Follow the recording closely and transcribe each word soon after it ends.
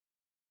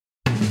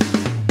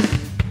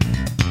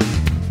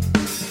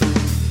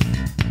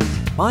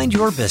Mind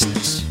Your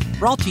Business,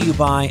 brought to you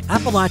by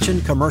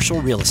Appalachian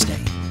Commercial Real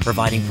Estate,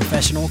 providing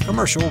professional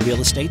commercial real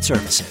estate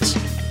services.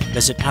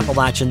 Visit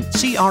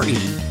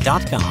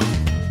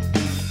AppalachianCRE.com.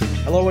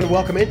 Hello and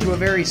welcome into a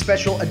very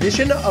special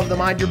edition of the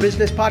Mind Your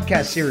Business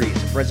podcast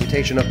series, a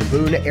presentation of the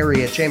Boone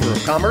Area Chamber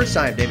of Commerce.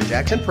 I am David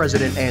Jackson,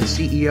 President and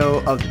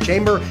CEO of the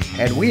Chamber,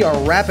 and we are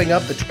wrapping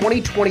up the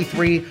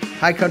 2023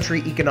 High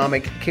Country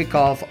Economic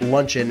Kickoff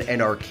Luncheon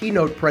and our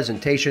keynote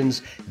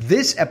presentations.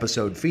 This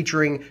episode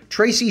featuring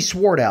Tracy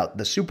Swartout,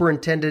 the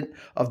Superintendent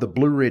of the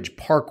Blue Ridge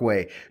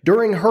Parkway.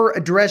 During her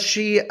address,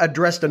 she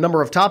addressed a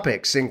number of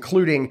topics,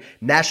 including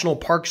National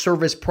Park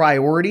Service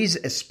priorities,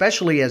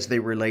 especially as they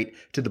relate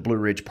to the Blue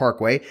Ridge Parkway,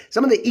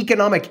 some of the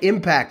economic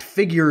impact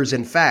figures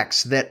and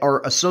facts that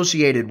are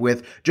associated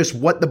with just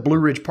what the Blue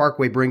Ridge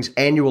Parkway brings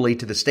annually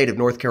to the state of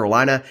North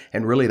Carolina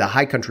and really the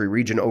High Country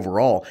region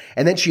overall.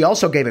 And then she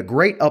also gave a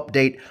great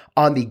update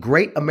on the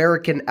Great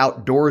American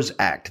Outdoors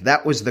Act.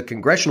 That was the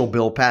congressional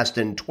bill passed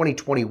in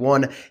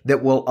 2021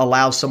 that will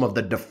allow some of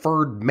the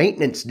deferred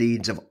maintenance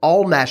needs of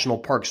all National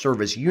Park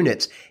Service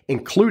units,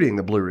 including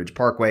the Blue Ridge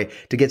Parkway,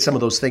 to get some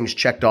of those things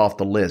checked off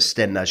the list.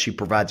 And she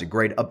provides a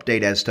great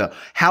update as to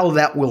how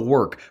that will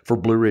work for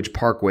Blue Ridge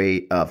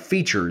Parkway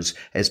features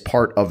as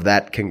part of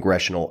that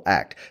congressional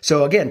act.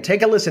 So again,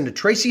 take a listen to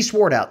Tracy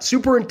Swartout,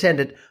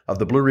 Superintendent of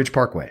the Blue Ridge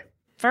Parkway.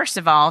 First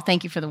of all,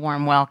 thank you for the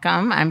warm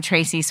welcome. I'm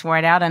Tracy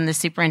Swartout. I'm the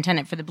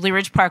superintendent for the Blue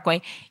Ridge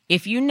Parkway.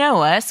 If you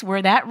know us,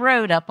 we're that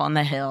road up on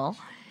the hill,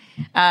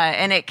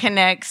 and it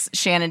connects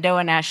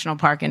Shenandoah National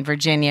Park in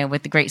Virginia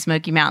with the Great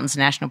Smoky Mountains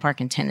National Park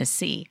in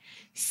Tennessee.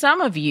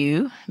 Some of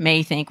you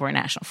may think we're a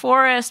national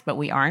forest, but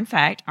we are, in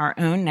fact, our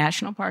own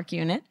national park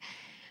unit.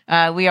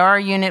 We are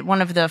a unit,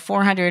 one of the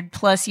 400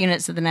 plus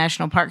units of the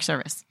National Park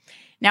Service.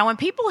 Now, when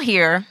people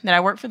hear that I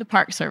work for the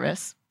Park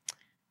Service,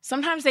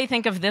 sometimes they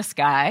think of this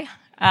guy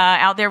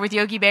out there with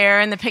Yogi Bear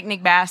and the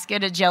picnic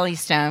basket at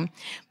Jellystone.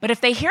 But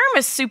if they hear him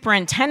as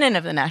superintendent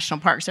of the National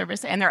Park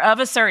Service and they're of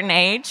a certain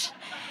age,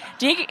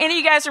 any of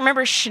you guys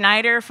remember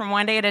Schneider from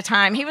One Day at a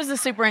Time? He was the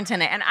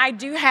superintendent, and I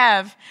do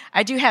have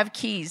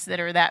keys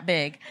that are that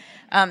big.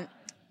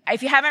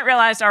 If you haven't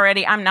realized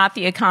already, I'm not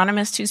the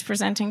economist who's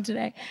presenting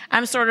today.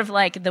 I'm sort of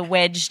like the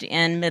wedged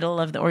in middle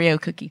of the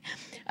Oreo cookie.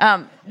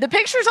 The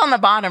pictures on the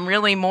bottom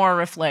really more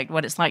reflect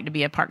what it's like to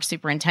be a park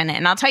superintendent,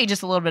 and I'll tell you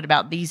just a little bit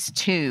about these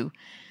two.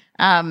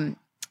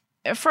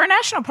 For a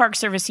National Park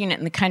Service unit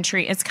in the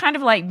country, it's kind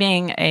of like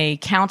being a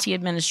county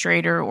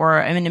administrator or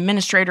an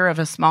administrator of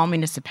a small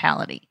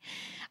municipality.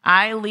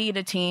 I lead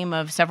a team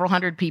of several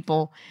hundred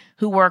people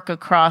who work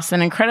across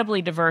an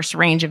incredibly diverse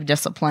range of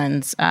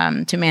disciplines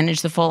to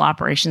manage the full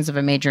operations of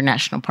a major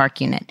national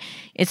park unit.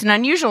 It's an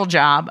unusual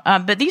job,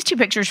 but these two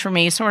pictures for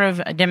me sort of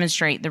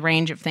demonstrate the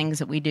range of things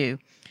that we do.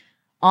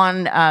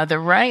 On the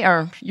right,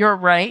 or your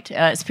right,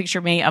 is a picture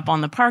of me up on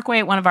the parkway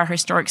at one of our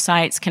historic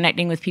sites,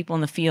 connecting with people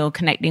in the field,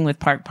 connecting with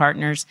park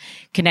partners,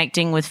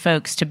 connecting with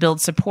folks to build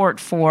support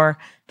for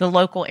the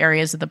local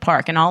areas of the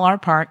park. In all our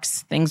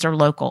parks, things are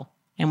local.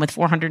 And with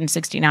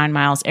 469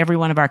 miles, every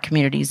one of our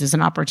communities is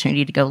an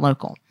opportunity to go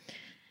local.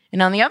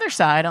 And on the other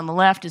side, on the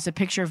left, is a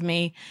picture of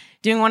me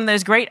doing one of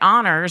those great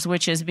honors,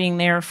 which is being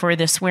there for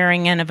the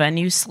swearing in of a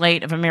new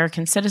slate of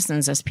American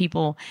citizens as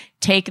people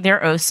take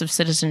their oaths of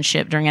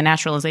citizenship during a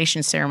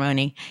naturalization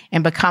ceremony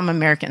and become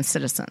American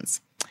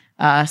citizens.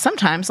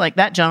 Sometimes, like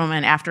that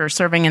gentleman, after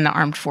serving in the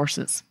armed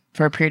forces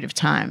for a period of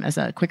time as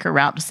a quicker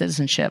route to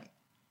citizenship.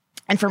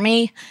 And for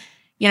me,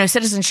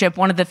 citizenship,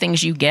 one of the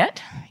things you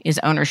get is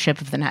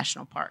ownership of the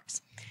national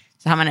parks.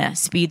 So I'm going to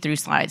speed through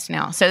slides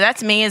now. So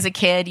that's me as a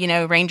kid,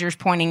 rangers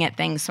pointing at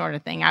things sort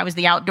of thing. I was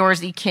the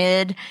outdoorsy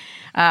kid,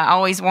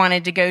 always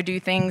wanted to go do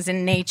things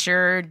in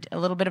nature, a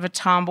little bit of a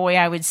tomboy,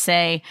 I would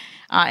say.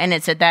 And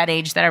it's at that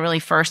age that I really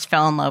first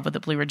fell in love with the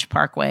Blue Ridge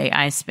Parkway.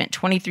 I spent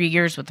 23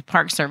 years with the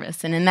Park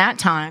Service. And in that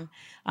time,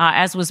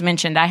 as was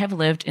mentioned, I have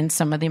lived in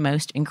some of the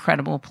most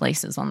incredible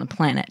places on the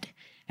planet.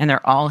 And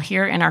they're all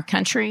here in our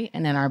country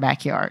and in our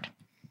backyard.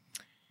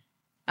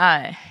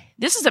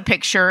 This is a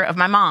picture of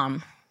my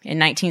mom in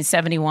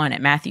 1971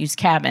 at Matthews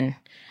Cabin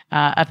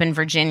up in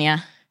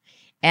Virginia.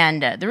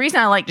 And the reason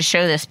I like to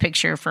show this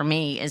picture for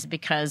me is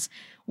because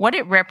what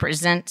it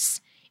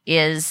represents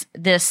is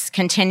this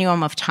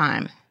continuum of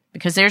time,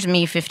 because there's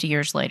me 50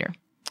 years later.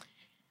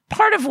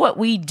 Part of what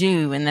we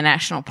do in the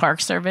National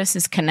Park Service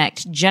is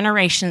connect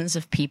generations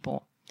of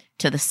people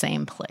to the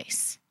same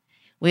place.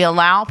 We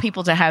allow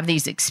people to have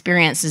these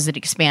experiences that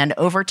expand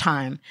over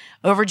time,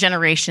 over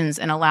generations,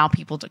 and allow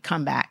people to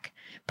come back.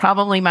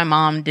 Probably my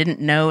mom didn't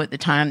know at the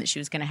time that she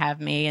was going to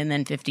have me, and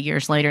then 50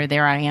 years later,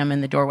 there I am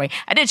in the doorway.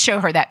 I did show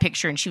her that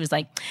picture, and she was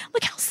like,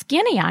 look how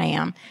skinny I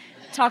am,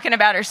 talking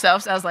about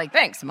herself. So I was like,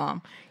 thanks,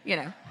 Mom.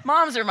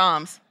 Moms are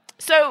moms.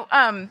 So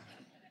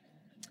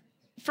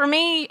for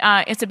me,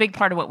 it's a big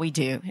part of what we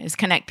do is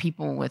connect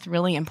people with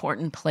really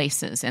important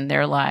places in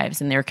their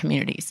lives and their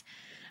communities.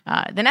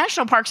 The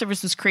National Park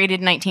Service was created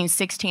in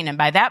 1916, and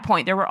by that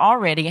point, there were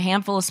already a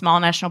handful of small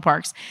national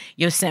parks: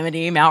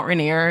 Yosemite, Mount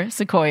Rainier,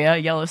 Sequoia,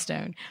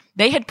 Yellowstone.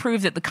 They had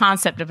proved that the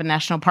concept of a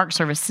National Park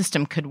Service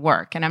system could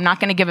work. And I'm not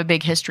going to give a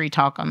big history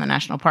talk on the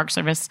National Park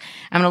Service.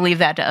 I'm going to leave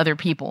that to other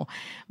people.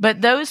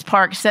 But those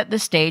parks set the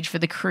stage for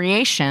the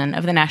creation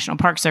of the National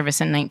Park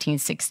Service in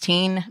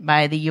 1916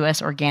 by the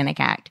U.S. Organic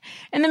Act.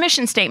 And the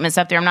mission statement's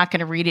up there. I'm not going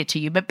to read it to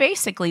you. But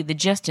basically, the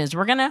gist is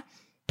we're going to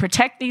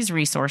protect these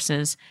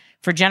resources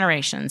for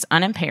generations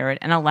unimpaired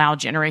and allow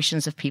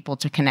generations of people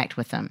to connect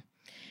with them.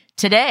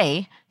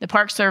 Today, the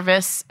Park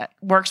Service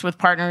works with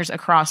partners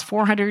across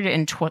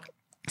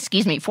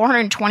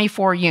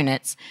 424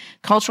 units,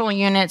 cultural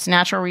units,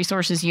 natural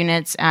resources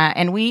units,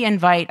 and we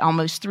invite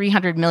almost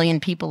 300 million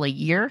people a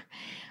year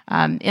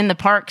in the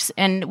parks.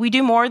 And we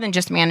do more than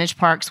just manage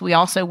parks. We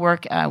also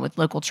work with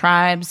local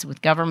tribes,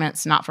 with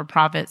governments,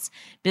 not-for-profits,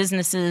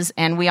 businesses,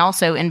 and we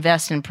also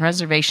invest in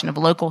preservation of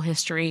local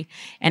history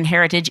and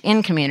heritage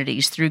in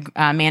communities through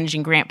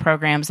managing grant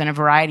programs and a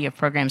variety of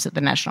programs that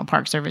the National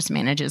Park Service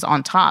manages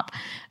on top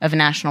of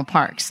national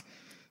parks.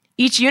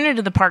 Each unit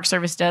of the Park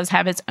Service does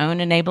have its own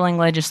enabling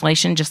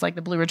legislation, just like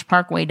the Blue Ridge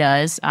Parkway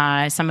does.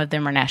 Some of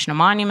them are national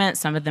monuments,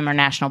 some of them are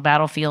national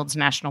battlefields,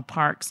 national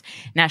parks,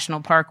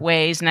 national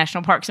parkways,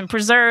 national parks and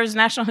preserves,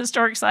 national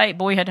historic site,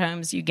 boyhood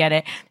homes, you get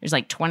it. There's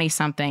like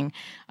 20-something.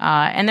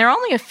 And there are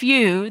only a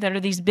few that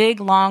are these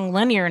big, long,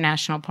 linear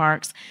national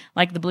parks,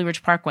 like the Blue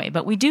Ridge Parkway.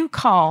 But we do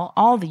call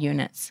all the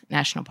units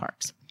national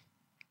parks.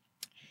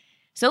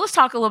 So let's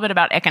talk a little bit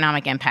about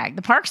economic impact.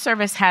 The Park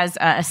Service has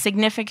a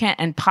significant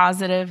and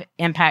positive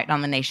impact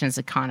on the nation's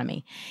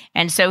economy.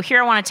 And so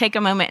here I want to take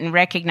a moment and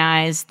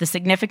recognize the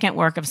significant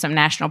work of some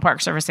National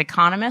Park Service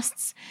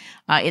economists.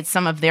 It's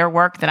some of their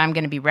work that I'm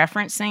going to be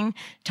referencing.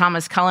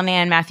 Thomas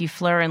Cullinan, Matthew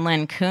Fleur, and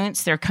Lynn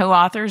Kuntz. They're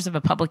co-authors of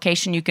a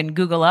publication you can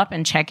Google up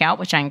and check out,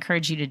 which I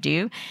encourage you to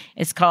do.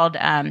 It's called,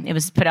 it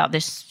was put out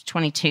this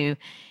 22.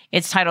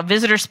 It's titled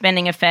Visitor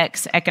Spending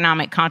Effects,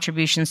 Economic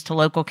Contributions to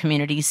Local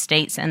Communities,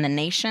 States, and the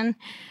Nation.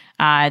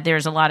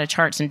 There's a lot of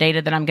charts and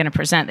data that I'm going to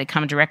present that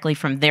come directly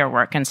from their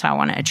work, and so I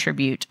want to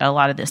attribute a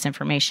lot of this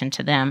information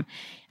to them.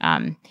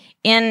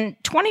 In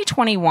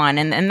 2021,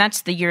 and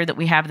that's the year that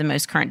we have the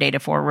most current data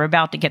for, we're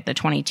about to get the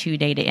 22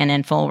 data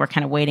in full. We're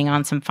kind of waiting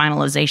on some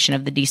finalization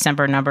of the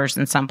December numbers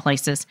in some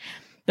places.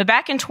 But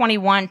back in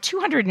 21,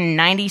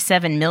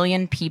 297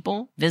 million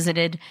people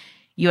visited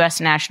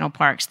U.S. national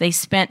parks. They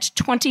spent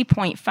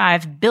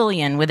 $20.5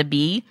 billion with a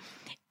B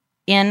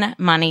in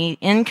money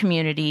in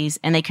communities,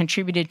 and they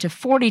contributed to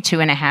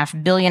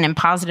 $42.5 billion in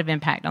positive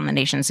impact on the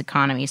nation's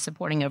economy,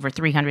 supporting over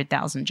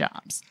 300,000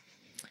 jobs.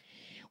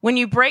 When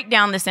you break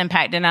down this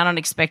impact, and I don't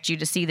expect you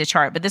to see the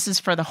chart, but this is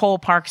for the whole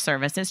Park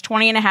Service, it's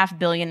 $20.5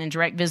 billion in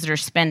direct visitor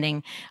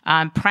spending.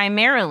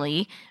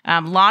 Primarily,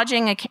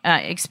 lodging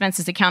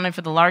expenses accounted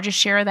for the largest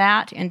share of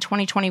that. In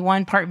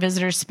 2021, park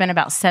visitors spent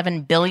about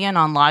 $7 billion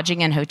on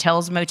lodging in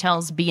hotels,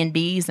 motels,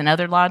 B&Bs, and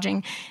other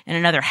lodging, and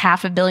another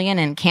 $500 million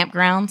in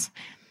campgrounds.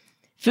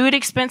 Food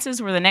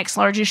expenses were the next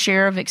largest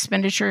share of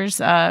expenditures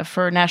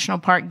for national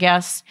park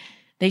guests.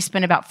 They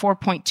spent about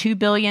 $4.2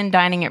 billion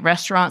dining at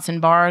restaurants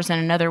and bars,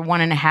 and another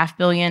 $1.5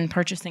 billion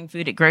purchasing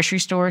food at grocery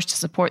stores to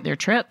support their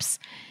trips.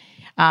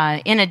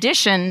 In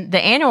addition, the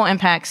annual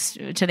impacts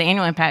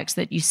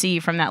that you see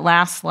from that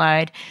last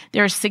slide,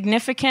 there are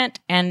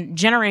significant and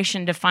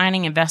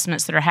generation-defining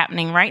investments that are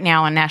happening right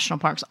now in national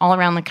parks all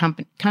around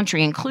the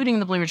country, including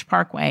the Blue Ridge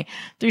Parkway,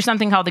 through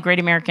something called the Great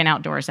American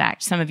Outdoors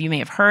Act. Some of you may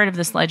have heard of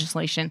this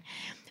legislation.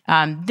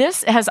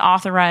 This has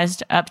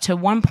authorized up to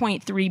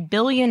 $1.3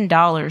 billion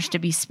to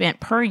be spent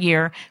per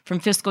year from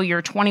fiscal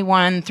year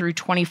 21 through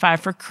 25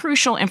 for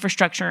crucial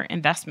infrastructure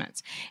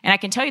investments. And I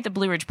can tell you at the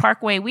Blue Ridge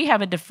Parkway, we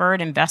have a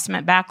deferred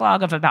investment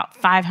backlog of about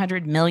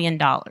 $500 million.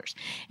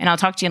 And I'll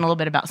talk to you in a little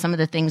bit about some of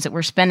the things that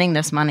we're spending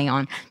this money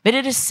on. But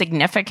it is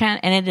significant,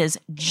 and it is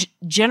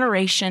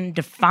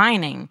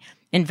generation-defining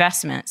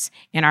investments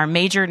in our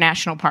major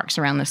national parks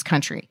around this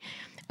country.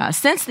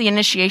 Since the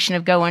initiation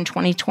of GO in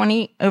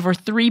 2020, over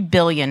 $3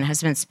 billion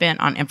has been spent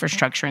on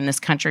infrastructure in this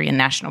country and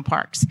national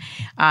parks.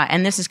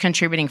 And this is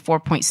contributing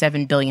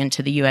 $4.7 billion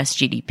to the U.S.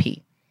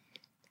 GDP.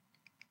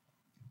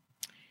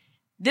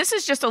 This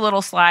is just a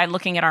little slide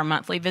looking at our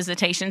monthly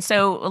visitation.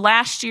 So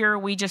last year,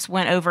 we just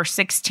went over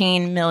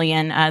 16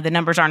 million. The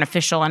numbers aren't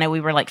official. I know we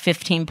were like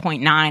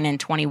 15.9 in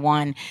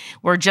 21.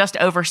 We're just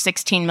over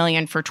 16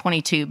 million for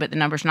 22, but the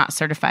number's not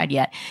certified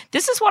yet.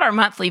 This is what our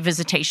monthly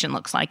visitation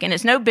looks like. And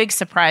it's no big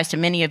surprise to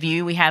many of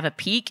you. We have a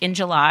peak in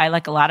July,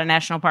 like a lot of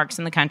national parks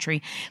in the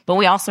country, but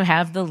we also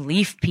have the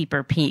leaf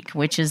peeper peak,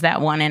 which is that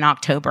one in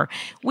October.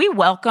 We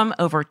welcome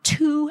over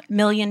 2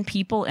 million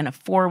people in a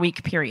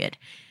 4-week period.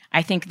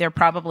 I think they're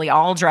probably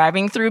all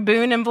driving through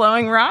Boone and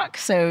Blowing Rock,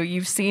 so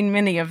you've seen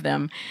many of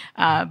them.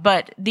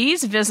 But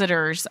these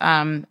visitors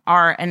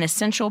are an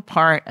essential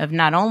part of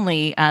not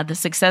only the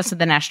success of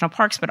the national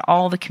parks, but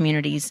all the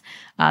communities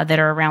that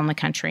are around the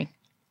country.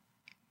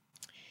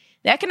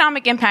 The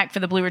economic impact for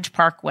the Blue Ridge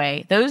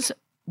Parkway, those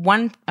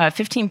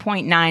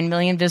 15.9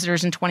 million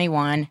visitors in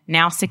 21,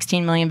 now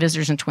 16 million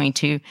visitors in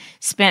 22,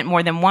 spent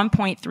more than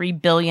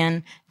 $1.3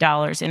 billion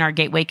in our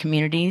gateway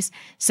communities,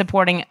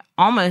 supporting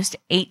almost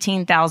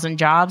 18,000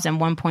 jobs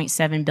and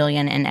 $1.7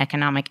 billion in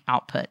economic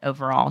output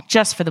overall,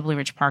 just for the Blue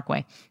Ridge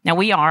Parkway. Now,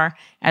 we are,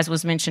 as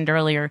was mentioned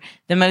earlier,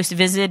 the most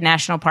visited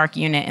national park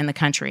unit in the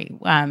country.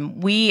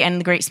 We and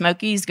the Great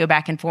Smokies go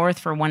back and forth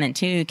for 1 and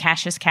 2.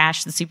 Cassius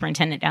Cash, the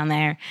superintendent down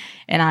there,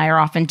 and I are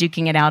often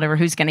duking it out over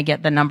who's going to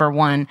get the number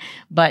one.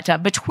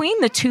 But between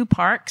the two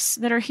parks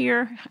that are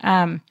here,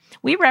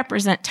 we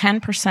represent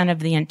 10% of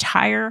the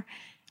entire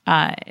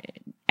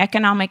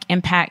economic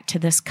impact to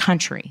this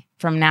country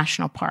from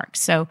national parks.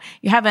 So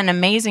you have an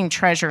amazing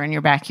treasure in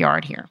your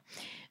backyard here.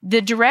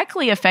 The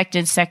directly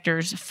affected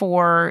sectors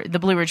for the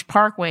Blue Ridge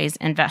Parkway's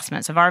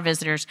investments of our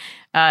visitors,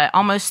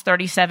 almost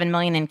 $37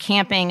 million in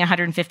camping,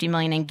 $150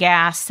 million in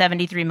gas,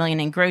 $73 million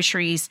in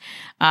groceries,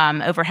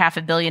 over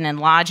 $500 million in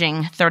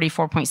lodging,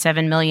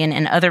 $34.7 million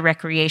in other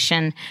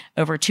recreation,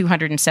 over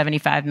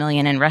 $275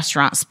 million in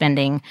restaurant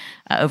spending,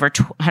 over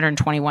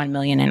 $121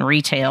 million in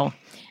retail,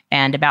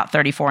 and about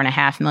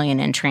 $34.5 million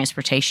in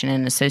transportation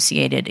and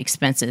associated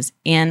expenses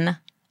in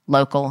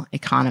local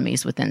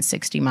economies within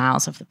 60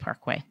 miles of the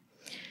parkway.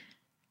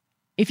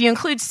 If you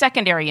include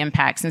secondary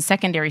impacts and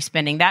secondary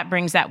spending, that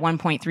brings that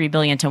 $1.3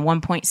 billion to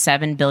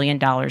 $1.7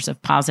 billion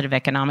of positive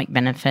economic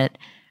benefit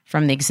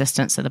from the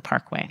existence of the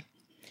parkway.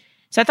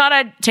 So I thought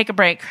I'd take a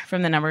break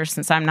from the numbers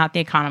since I'm not the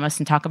economist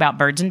and talk about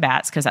birds and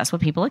bats because that's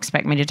what people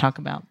expect me to talk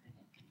about.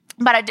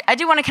 But I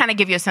do want to kind of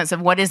give you a sense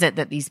of what is it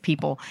that these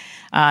people,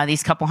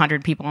 these couple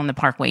hundred people on the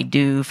parkway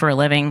do for a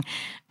living,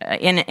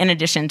 in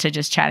addition to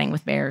just chatting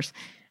with bears.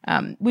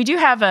 We do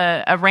have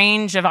a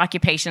range of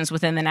occupations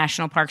within the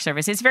National Park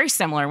Service. It's very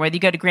similar. Whether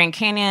you go to Grand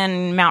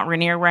Canyon, Mount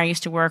Rainier, where I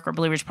used to work, or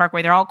Blue Ridge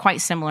Parkway, they're all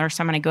quite similar.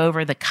 So I'm going to go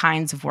over the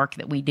kinds of work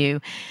that we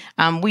do.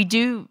 We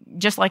do,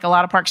 just like a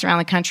lot of parks around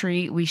the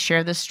country, we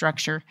share this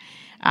structure.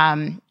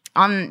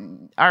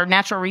 On our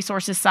natural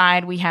resources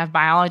side, we have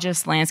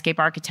biologists, landscape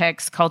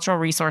architects, cultural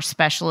resource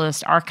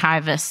specialists,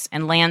 archivists,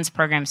 and lands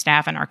program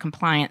staff, and our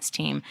compliance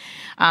team.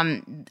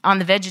 On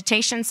the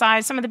vegetation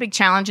side, some of the big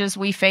challenges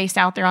we face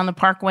out there on the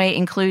parkway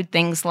include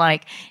things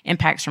like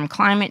impacts from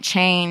climate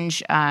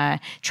change,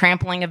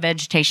 trampling of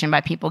vegetation by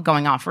people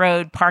going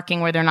off-road, parking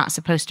where they're not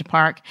supposed to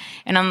park.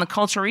 And on the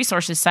cultural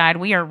resources side,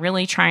 we are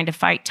really trying to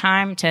fight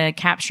time to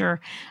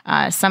capture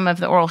some of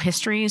the oral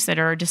histories that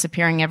are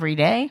disappearing every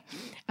day.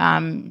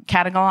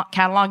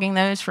 Cataloging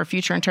those for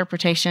future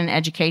interpretation,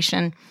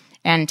 education,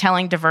 and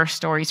telling diverse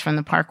stories from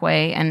the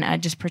parkway,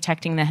 and just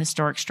protecting the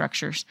historic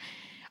structures.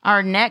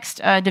 Our next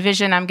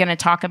division I'm going to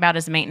talk about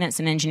is maintenance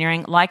and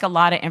engineering. Like a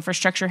lot of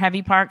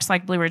infrastructure-heavy parks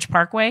like Blue Ridge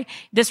Parkway,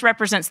 this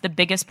represents the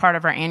biggest part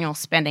of our annual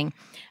spending.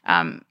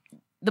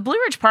 The Blue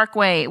Ridge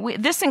Parkway,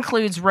 this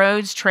includes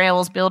roads,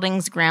 trails,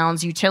 buildings,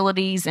 grounds,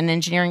 utilities, and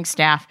engineering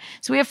staff.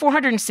 So we have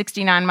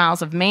 469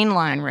 miles of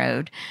mainline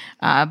road,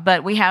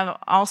 but we have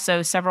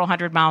also several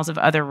hundred miles of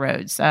other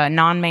roads,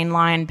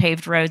 non-mainline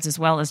paved roads as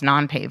well as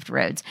non-paved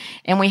roads.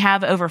 And we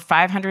have over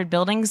 500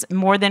 buildings.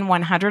 More than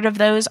 100 of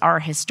those are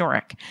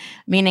historic,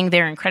 meaning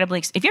they're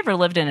incredibly... If you ever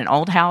lived in an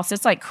old house,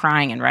 it's like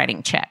crying and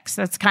writing checks.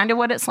 That's kind of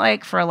what it's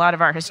like for a lot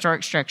of our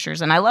historic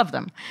structures, and I love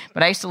them.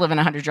 But I used to live in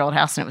a 100-year-old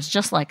house, and it was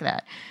just like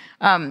that.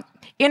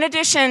 In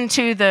addition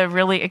to the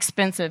really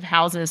expensive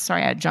houses,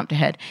 sorry, I jumped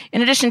ahead.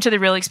 In addition to the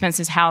really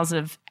expensive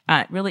houses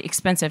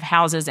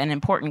and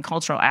important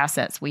cultural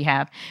assets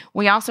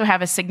we also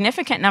have a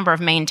significant number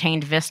of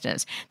maintained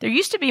vistas. There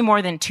used to be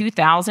more than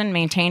 2,000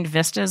 maintained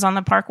vistas on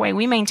the parkway.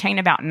 We maintain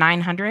about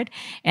 900,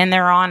 and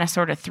they're on a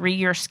sort of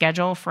 3-year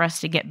schedule for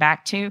us to get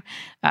back to.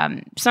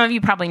 Some of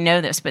you probably know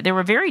this, but there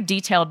were very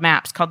detailed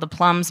maps called the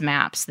Plums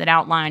maps that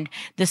outlined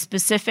the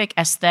specific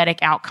aesthetic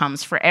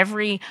outcomes for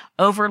every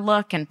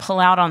overlook and pull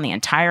out on the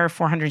entire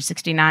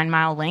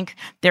 469-mile length.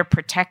 They're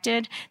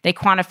protected. They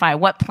quantify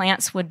what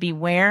plants would be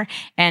where.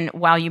 And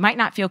while you might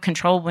not feel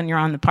controlled when you're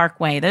on the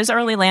parkway, those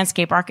early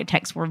landscape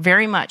architects were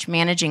very much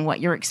managing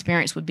what your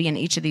experience would be in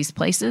each of these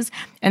places.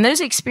 And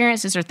those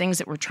experiences are things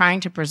that we're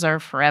trying to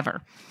preserve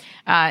forever.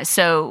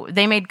 So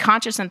they made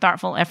conscious and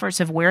thoughtful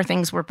efforts of where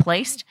things were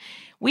placed.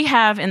 We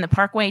have in the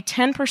parkway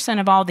 10%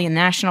 of all the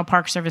National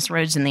Park Service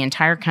roads in the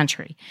entire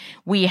country.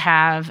 We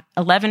have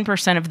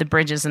 11% of the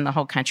bridges in the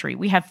whole country.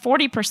 We have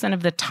 40%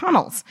 of the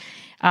tunnels.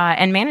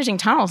 And managing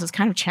tunnels is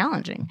kind of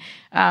challenging.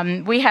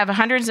 We have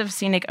hundreds of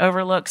scenic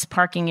overlooks,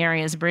 parking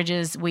areas,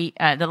 bridges.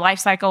 The life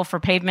cycle for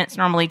pavement's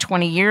normally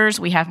 20 years.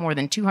 We have more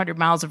than 200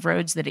 miles of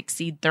roads that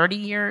exceed 30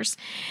 years.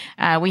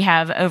 We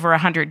have over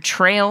 100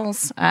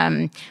 trails.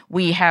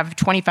 We have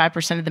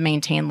 25% of the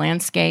maintained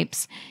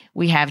landscapes.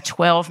 We have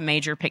 12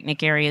 major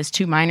picnic areas,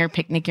 2 minor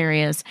picnic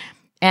areas.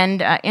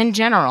 And in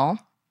general,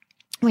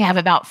 We have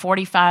about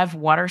 45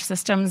 water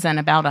systems and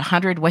about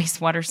 100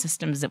 wastewater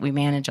systems that we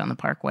manage on the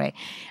Parkway.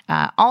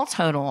 All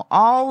total,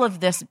 all of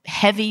this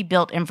heavy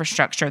built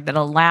infrastructure that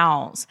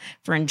allows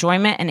for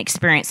enjoyment and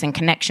experience and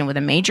connection with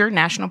a major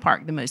national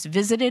park, the most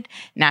visited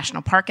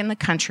national park in the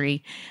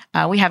country.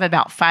 We have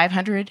about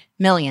 $500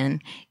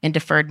 million in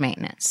deferred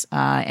maintenance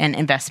and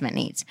investment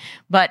needs.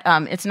 But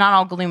it's not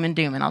all gloom and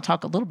doom, and I'll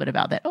talk a little bit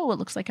about that. Oh, it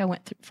looks like I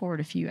went forward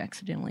a few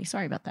accidentally.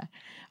 Sorry about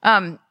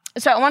that.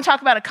 So I want to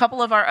talk about a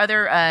couple of our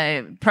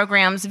other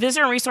programs.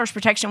 Visitor and Resource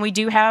Protection, we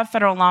do have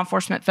federal law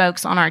enforcement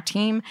folks on our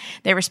team.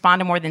 They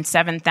respond to more than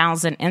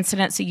 7,000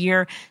 incidents a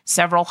year,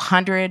 several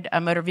hundred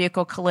motor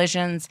vehicle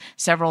collisions,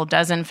 several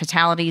dozen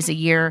fatalities a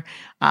year.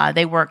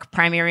 They work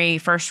primary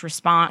first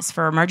response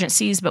for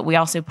emergencies, but we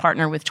also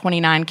partner with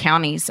 29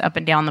 counties up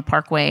and down the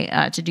Parkway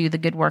to do the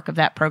good work of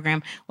that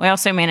program. We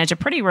also manage a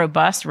pretty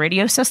robust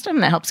radio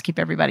system that helps keep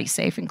everybody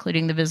safe,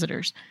 including the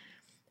visitors.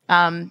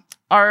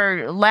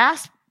 Our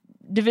last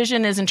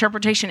division is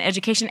interpretation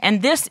education,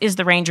 and this is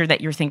the ranger that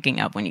you're thinking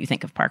of when you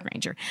think of park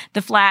ranger.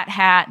 The flat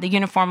hat, the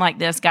uniform like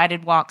this,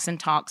 guided walks and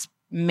talks,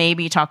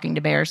 maybe talking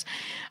to bears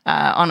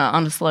on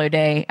a slow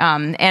day,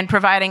 and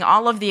providing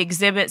all of the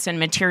exhibits and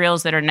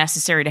materials that are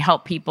necessary to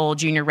help people,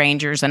 junior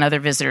rangers, and other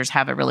visitors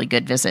have a really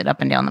good visit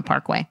up and down the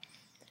Parkway.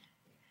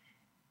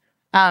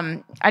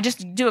 I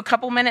just do a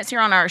couple minutes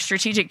here on our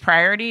strategic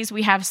priorities.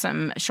 We have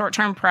some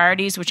short-term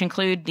priorities, which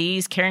include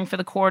these: caring for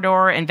the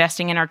corridor,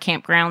 investing in our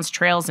campgrounds,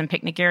 trails, and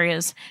picnic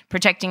areas,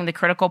 protecting the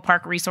critical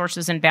park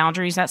resources and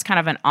boundaries. That's kind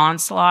of an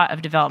onslaught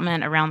of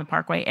development around the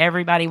Parkway.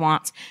 Everybody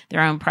wants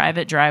their own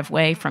private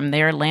driveway from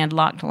their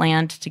landlocked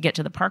land to get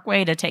to the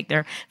Parkway, to take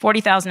their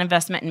 $40,000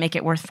 investment and make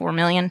it worth $4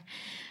 million.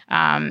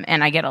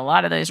 And I get a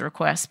lot of those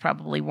requests,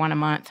 probably one a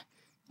month.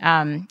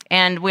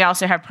 And we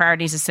also have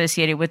priorities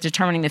associated with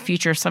determining the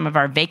future of some of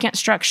our vacant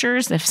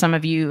structures. If some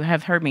of you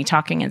have heard me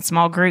talking in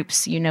small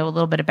groups, you know a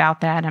little bit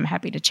about that. I'm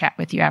happy to chat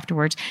with you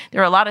afterwards. There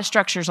are a lot of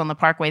structures on the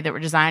Parkway that were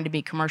designed to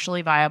be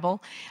commercially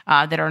viable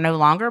that are no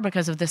longer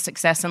because of the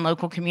success in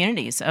local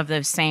communities of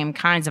those same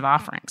kinds of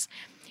offerings.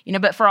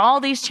 But for all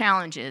these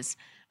challenges,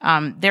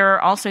 there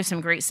are also some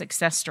great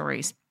success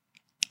stories.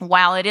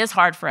 While it is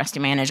hard for us to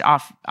manage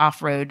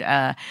off-road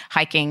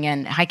hiking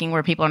and hiking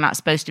where people are not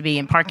supposed to be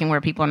and parking where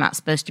people are not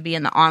supposed to be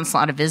and the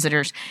onslaught of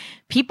visitors,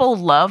 people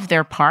love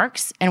their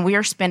parks, and we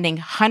are spending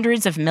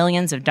hundreds of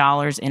millions of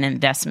dollars in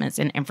investments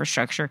in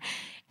infrastructure.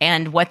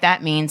 And what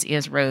that means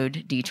is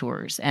road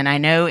detours. And I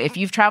know if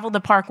you've traveled the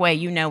Parkway,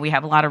 you know we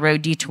have a lot of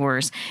road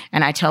detours.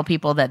 And I tell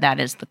people that that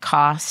is the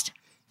cost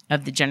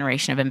of the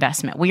generation of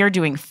investment. We are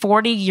doing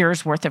 40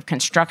 years worth of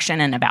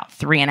construction in about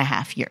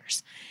 3.5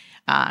 years.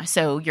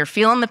 So you're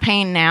feeling the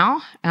pain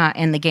now,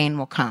 and the gain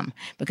will come,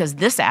 because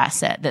this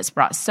asset that's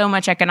brought so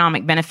much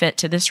economic benefit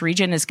to this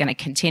region is going to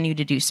continue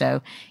to do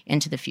so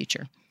into the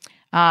future.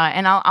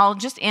 And I'll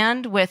just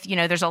end with,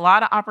 there's a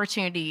lot of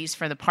opportunities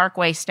for the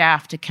Parkway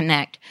staff to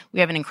connect. We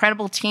have an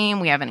incredible team.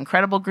 We have an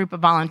incredible group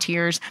of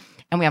volunteers.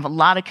 And we have a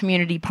lot of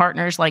community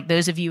partners like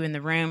those of you in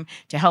the room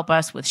to help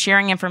us with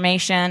sharing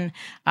information,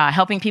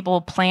 helping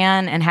people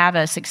plan and have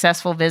a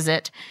successful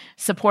visit,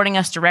 supporting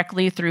us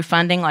directly through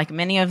funding like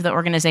many of the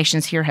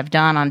organizations here have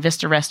done on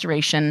Vista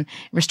Restoration,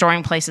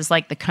 restoring places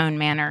like the Cone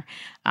Manor.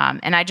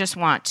 And I just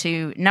want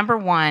to, number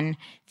one,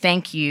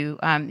 thank you.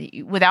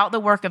 Without the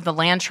work of the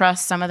land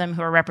trusts, some of them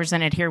who are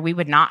represented here, we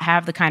would not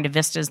have the kind of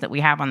vistas that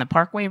we have on the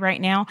Parkway right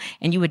now,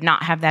 and you would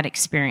not have that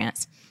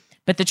experience.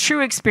 But the true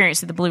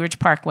experience of the Blue Ridge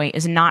Parkway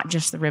is not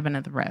just the ribbon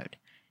of the road.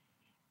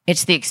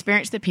 It's the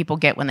experience that people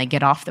get when they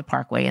get off the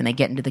Parkway and they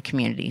get into the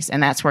communities,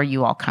 and that's where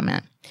you all come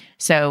in.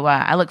 So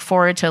I look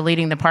forward to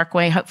leading the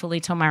Parkway, hopefully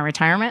till my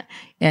retirement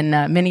in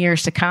many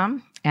years to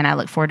come, and I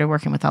look forward to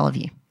working with all of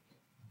you.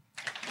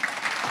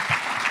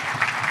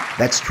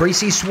 That's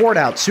Tracy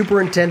Swartout,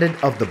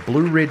 Superintendent of the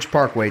Blue Ridge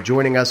Parkway,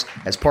 joining us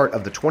as part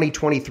of the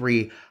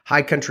 2023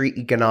 High Country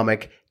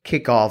Economic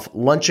Kickoff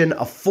Luncheon,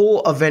 a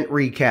full event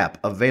recap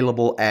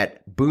available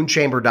at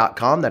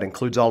boonechamber.com. That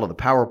includes all of the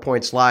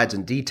PowerPoint slides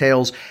and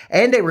details.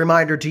 And a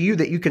reminder to you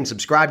that you can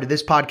subscribe to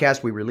this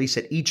podcast. We release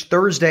it each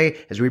Thursday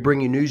as we bring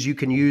you news you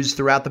can use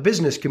throughout the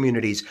business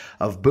communities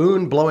of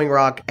Boone, Blowing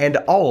Rock, and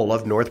all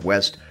of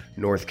Northwest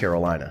North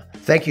Carolina.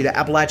 Thank you to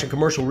Appalachian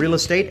Commercial Real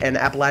Estate and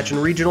Appalachian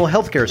Regional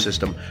Healthcare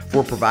System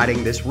for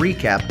providing this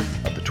recap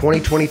of the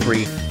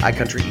 2023 High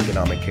Country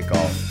Economic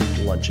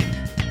Kickoff Luncheon.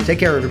 Take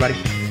care, everybody.